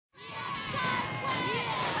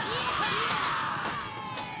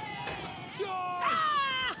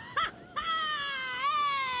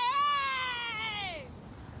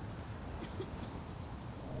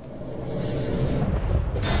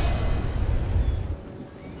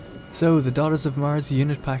So, the Daughters of Mars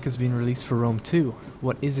unit pack has been released for Rome 2.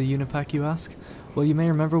 What is a unit pack, you ask? Well, you may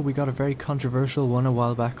remember we got a very controversial one a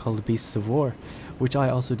while back called Beasts of War, which I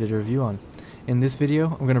also did a review on. In this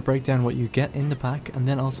video, I'm going to break down what you get in the pack and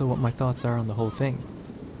then also what my thoughts are on the whole thing.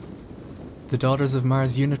 The Daughters of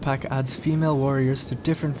Mars unit pack adds female warriors to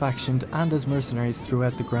different factions and as mercenaries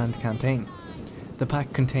throughout the grand campaign. The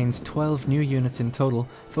pack contains 12 new units in total,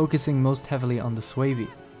 focusing most heavily on the Suebi.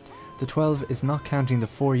 The 12 is not counting the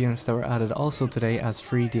 4 units that were added also today as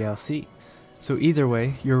free DLC. So either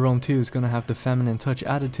way, your Rome 2 is going to have the feminine touch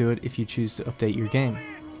added to it if you choose to update your game.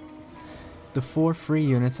 The 4 free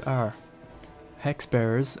units are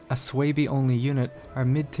Hex-Bearers, a Suebi only unit, are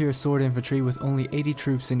mid-tier sword infantry with only 80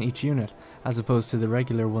 troops in each unit, as opposed to the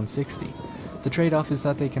regular 160. The trade-off is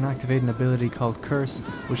that they can activate an ability called Curse,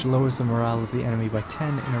 which lowers the morale of the enemy by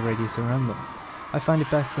 10 in a radius around them. I find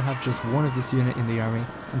it best to have just one of this unit in the army,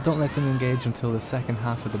 and don't let them engage until the second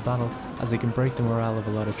half of the battle, as they can break the morale of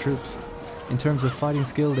a lot of troops. In terms of fighting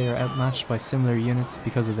skill, they are outmatched by similar units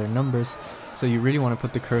because of their numbers, so you really want to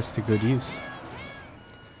put the Curse to good use.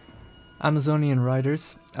 Amazonian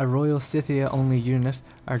Riders, a Royal Scythia only unit,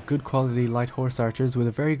 are good quality light horse archers with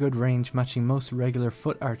a very good range matching most regular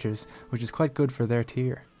foot archers, which is quite good for their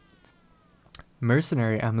tier.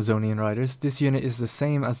 Mercenary Amazonian Riders, this unit is the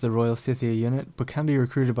same as the Royal Scythia unit, but can be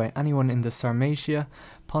recruited by anyone in the Sarmatia,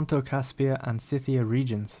 Ponto-Caspia and Scythia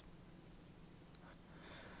regions.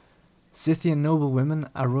 Scythian Noblewomen,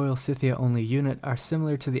 a Royal Scythia only unit, are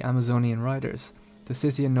similar to the Amazonian Riders. The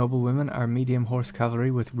Scythian Noblewomen are medium horse cavalry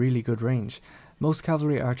with really good range. Most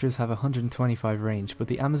cavalry archers have 125 range, but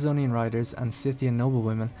the Amazonian Riders and Scythian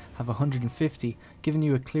Noblewomen have 150, giving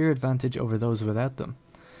you a clear advantage over those without them.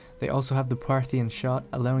 They also have the Parthian shot,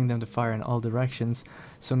 allowing them to fire in all directions,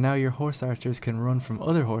 so now your horse archers can run from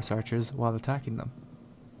other horse archers while attacking them.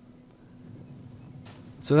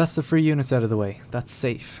 So that's the free units out of the way. That's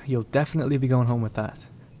safe. You'll definitely be going home with that.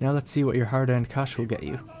 Now let's see what your hard-earned cash will get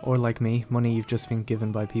you, or like me, money you've just been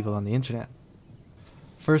given by people on the internet.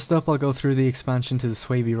 First up, I'll go through the expansion to the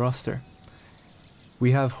Suebi roster.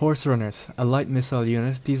 We have Horse Runners, a light missile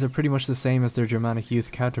unit. These are pretty much the same as their Germanic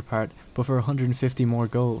Youth counterpart, but for 150 more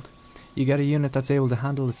gold. You get a unit that's able to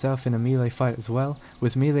handle itself in a melee fight as well,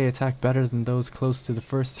 with melee attack better than those close to the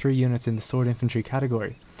first 3 units in the sword infantry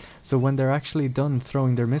category. So when they're actually done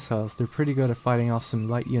throwing their missiles, they're pretty good at fighting off some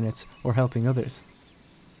light units or helping others.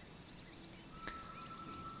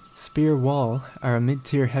 Spear Wall are a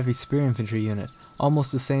mid-tier heavy spear infantry unit,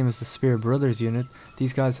 almost the same as the Spear Brothers unit.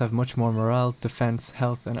 These guys have much more morale, defense,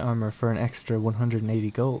 health and armor for an extra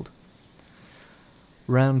 180 gold.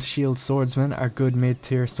 Round Shield Swordsmen are good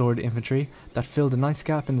mid-tier sword infantry that filled a nice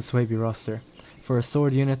gap in the Suebi roster, for a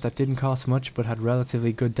sword unit that didn't cost much but had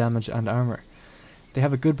relatively good damage and armor. They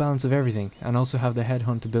have a good balance of everything, and also have the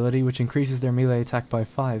Headhunt ability, which increases their melee attack by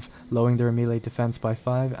 5, lowering their melee defense by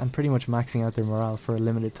 5, and pretty much maxing out their morale for a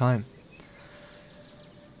limited time.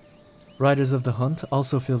 Riders of the Hunt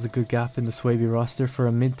also fills a good gap in the Suebi roster for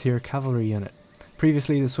a mid-tier cavalry unit.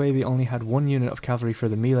 Previously the Suebi only had one unit of cavalry for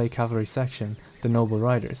the melee cavalry section, the Noble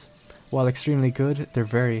Riders. While extremely good, they're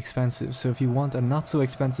very expensive, so if you want a not so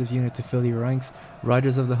expensive unit to fill your ranks,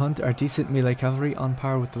 Riders of the Hunt are decent melee cavalry on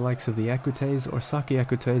par with the likes of the Equites or Saki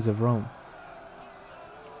Equites of Rome.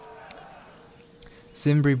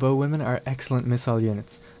 Cimbri Bowwomen are excellent missile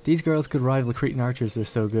units. These girls could rival Cretan archers, they're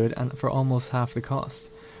so good, and for almost half the cost.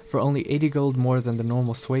 For only 80 gold more than the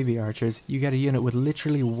normal Suebi archers, you get a unit with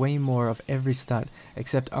literally way more of every stat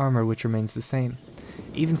except armor, which remains the same.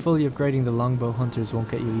 Even fully upgrading the longbow hunters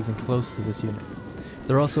won't get you even close to this unit.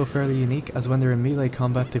 They're also fairly unique, as when they're in melee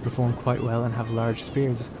combat they perform quite well and have large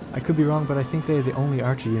spears. I could be wrong, but I think they're the only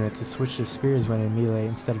archer unit to switch to spears when in melee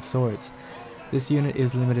instead of swords. This unit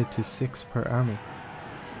is limited to 6 per army.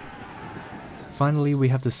 Finally, we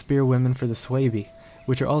have the Spearwomen for the Suebi,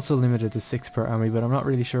 which are also limited to 6 per army, but I'm not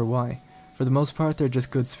really sure why. For the most part, they're just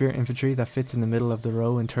good spear infantry that fits in the middle of the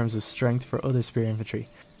row in terms of strength for other spear infantry.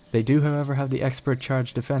 They do however have the expert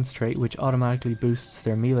charge defense trait, which automatically boosts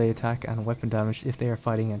their melee attack and weapon damage if they are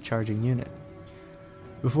fighting a charging unit.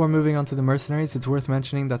 Before moving on to the mercenaries, it's worth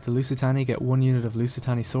mentioning that the Lusitani get 1 unit of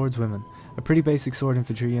Lusitani Swordswomen, a pretty basic sword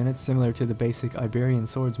infantry unit similar to the basic Iberian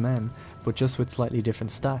Swordsmen, but just with slightly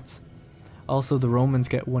different stats. Also, the Romans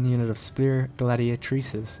get 1 unit of Spear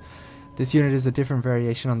Gladiatrices. This unit is a different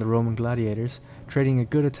variation on the Roman gladiators, trading a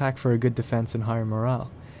good attack for a good defense and higher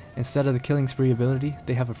morale. Instead of the Killing Spree ability,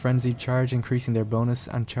 they have a Frenzied Charge, increasing their bonus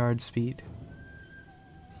and charge speed.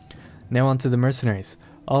 Now on to the mercenaries.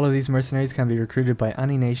 All of these mercenaries can be recruited by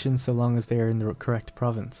any nation so long as they are in the correct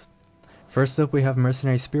province. First up we have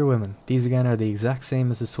mercenary spearwomen. These again are the exact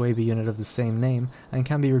same as the Suebi unit of the same name and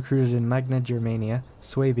can be recruited in Magna Germania,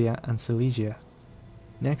 Suabia and Silesia.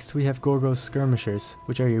 Next we have Gorgo's skirmishers,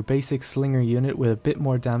 which are your basic slinger unit with a bit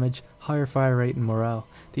more damage, higher fire rate and morale.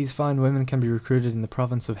 These fine women can be recruited in the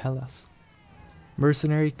province of Hellas.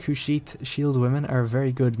 Mercenary Kushite shield women are a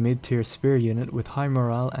very good mid-tier spear unit with high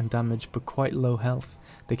morale and damage but quite low health.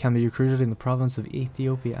 They can be recruited in the province of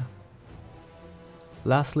Ethiopia.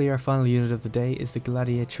 Lastly, our final unit of the day is the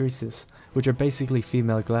gladiatrices, which are basically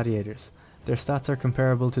female gladiators. Their stats are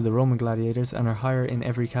comparable to the Roman gladiators and are higher in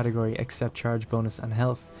every category except charge bonus and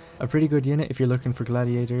health. A pretty good unit if you're looking for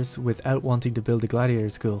gladiators without wanting to build a gladiator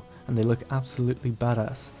school, and they look absolutely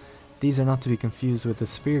badass. These are not to be confused with the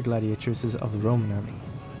spear gladiatrices of the Roman army.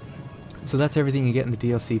 So that's everything you get in the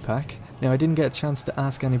DLC pack. Now I didn't get a chance to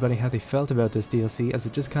ask anybody how they felt about this DLC as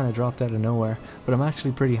it just kind of dropped out of nowhere, but I'm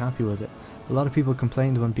actually pretty happy with it. A lot of people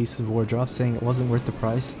complained when Beasts of War dropped, saying it wasn't worth the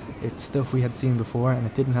price, it's stuff we had seen before and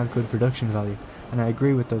it didn't have good production value, and I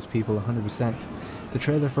agree with those people 100%. The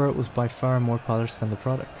trailer for it was by far more polished than the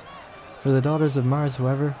product. For the Daughters of Mars,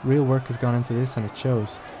 however, real work has gone into this and it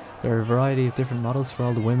shows. There are a variety of different models for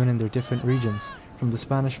all the women in their different regions, from the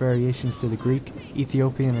Spanish variations to the Greek,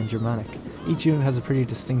 Ethiopian and Germanic. Each unit has a pretty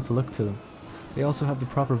distinct look to them. They also have the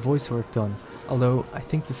proper voice work done, although I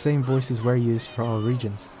think the same voices were used for all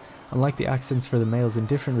regions. Unlike the accents for the males in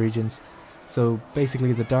different regions, so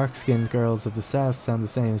basically the dark-skinned girls of the south sound the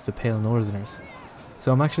same as the pale northerners.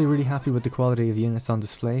 So I'm actually really happy with the quality of units on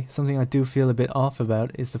display. Something I do feel a bit off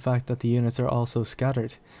about is the fact that the units are all so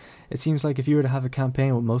scattered. It seems like if you were to have a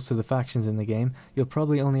campaign with most of the factions in the game, you'll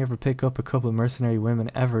probably only ever pick up a couple of mercenary women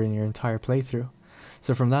ever in your entire playthrough.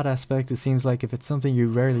 So from that aspect, it seems like if it's something you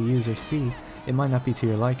rarely use or see, it might not be to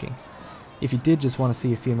your liking. If you did just want to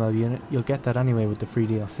see a female unit, you'll get that anyway with the free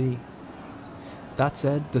DLC. That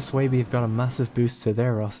said, the Suebi have got a massive boost to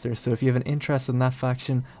their roster, so if you have an interest in that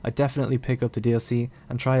faction, I'd definitely pick up the DLC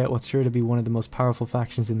and try out what's sure to be one of the most powerful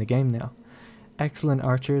factions in the game now. Excellent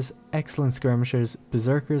archers, excellent skirmishers,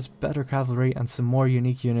 berserkers, better cavalry and some more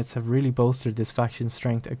unique units have really bolstered this faction's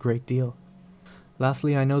strength a great deal.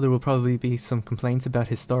 Lastly, I know there will probably be some complaints about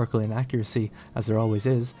historical inaccuracy, as there always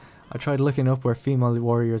is. I tried looking up where female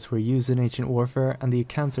warriors were used in ancient warfare and the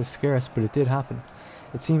accounts are scarce, but it did happen.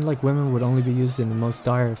 It seemed like women would only be used in the most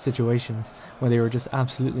dire of situations, when they were just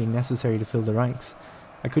absolutely necessary to fill the ranks.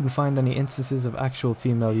 I couldn't find any instances of actual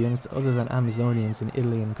female units other than Amazonians in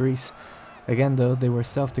Italy and Greece. Again though, they were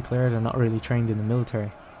self-declared and not really trained in the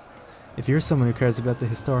military. If you're someone who cares about the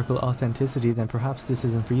historical authenticity, then perhaps this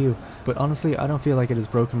isn't for you, but honestly I don't feel like it has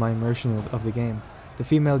broken my immersion of the game. The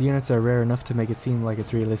female units are rare enough to make it seem like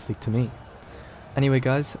it's realistic to me. Anyway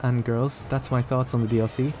guys and girls, that's my thoughts on the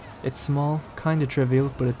DLC. It's small, kinda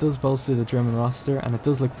trivial, but it does bolster the German roster and it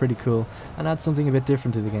does look pretty cool and adds something a bit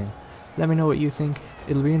different to the game. Let me know what you think,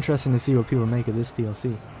 it'll be interesting to see what people make of this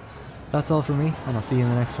DLC. That's all from me, and I'll see you in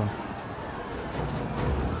the next one.